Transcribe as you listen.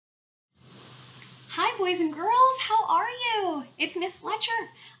boys and girls, how are you? It's Miss Fletcher.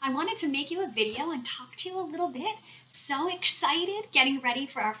 I wanted to make you a video and talk to you a little bit. So excited getting ready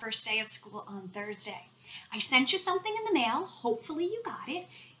for our first day of school on Thursday. I sent you something in the mail. Hopefully you got it.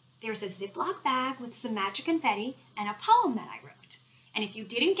 There's a Ziploc bag with some magic confetti and a poem that I wrote. And if you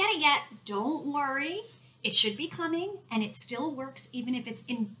didn't get it yet, don't worry. It should be coming, and it still works even if it's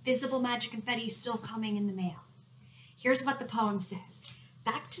invisible magic confetti still coming in the mail. Here's what the poem says.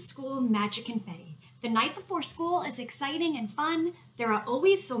 Back to school, magic confetti. The night before school is exciting and fun. There are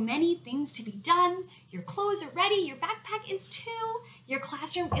always so many things to be done. Your clothes are ready, your backpack is too. Your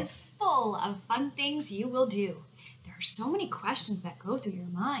classroom is full of fun things you will do. There are so many questions that go through your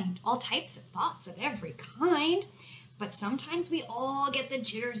mind, all types of thoughts of every kind. But sometimes we all get the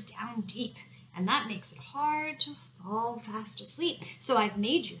jitters down deep, and that makes it hard to fall fast asleep. So I've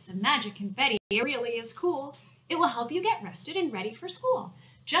made you some magic confetti. It really is cool. It will help you get rested and ready for school.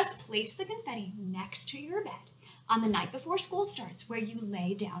 Just place the confetti next to your bed on the night before school starts, where you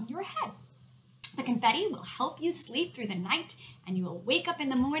lay down your head. The confetti will help you sleep through the night, and you will wake up in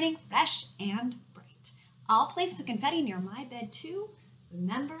the morning fresh and bright. I'll place the confetti near my bed too.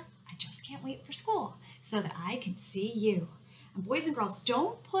 Remember, I just can't wait for school so that I can see you. And boys and girls,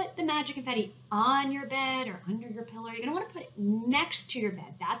 don't put the magic confetti on your bed or under your pillow. You're gonna wanna put it next to your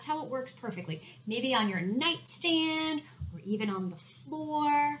bed. That's how it works perfectly. Maybe on your nightstand or even on the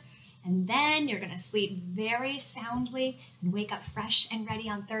floor. And then you're gonna sleep very soundly and wake up fresh and ready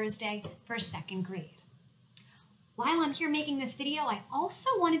on Thursday for second grade. While I'm here making this video, I also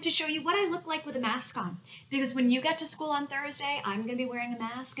wanted to show you what I look like with a mask on. Because when you get to school on Thursday, I'm gonna be wearing a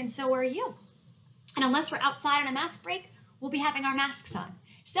mask, and so are you. And unless we're outside on a mask break, we'll be having our masks on.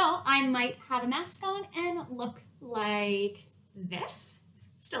 So I might have a mask on and look like this.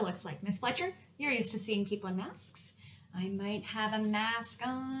 Still looks like Miss Fletcher. You're used to seeing people in masks. I might have a mask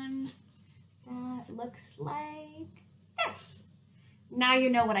on that looks like this. Now you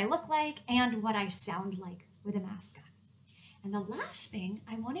know what I look like and what I sound like with a mask on. And the last thing,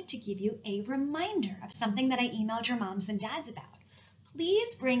 I wanted to give you a reminder of something that I emailed your moms and dads about.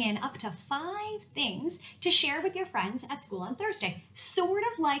 Please bring in up to 5 things to share with your friends at school on Thursday, sort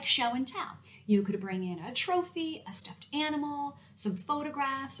of like show and tell. You could bring in a trophy, a stuffed animal, some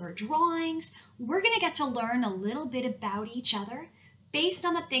photographs or drawings. We're gonna get to learn a little bit about each other based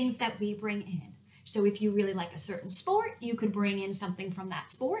on the things that we bring in. So if you really like a certain sport, you could bring in something from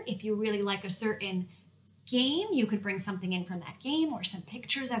that sport. If you really like a certain game, you could bring something in from that game or some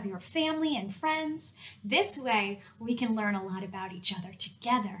pictures of your family and friends. This way, we can learn a lot about each other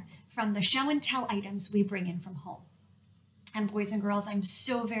together from the show and tell items we bring in from home. And boys and girls, I'm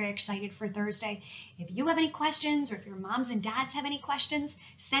so very excited for Thursday. If you have any questions or if your moms and dads have any questions,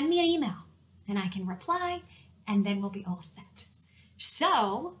 send me an email and I can reply, and then we'll be all set.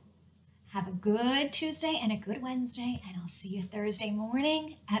 So have a good Tuesday and a good Wednesday, and I'll see you Thursday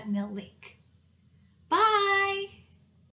morning at Mill Lake.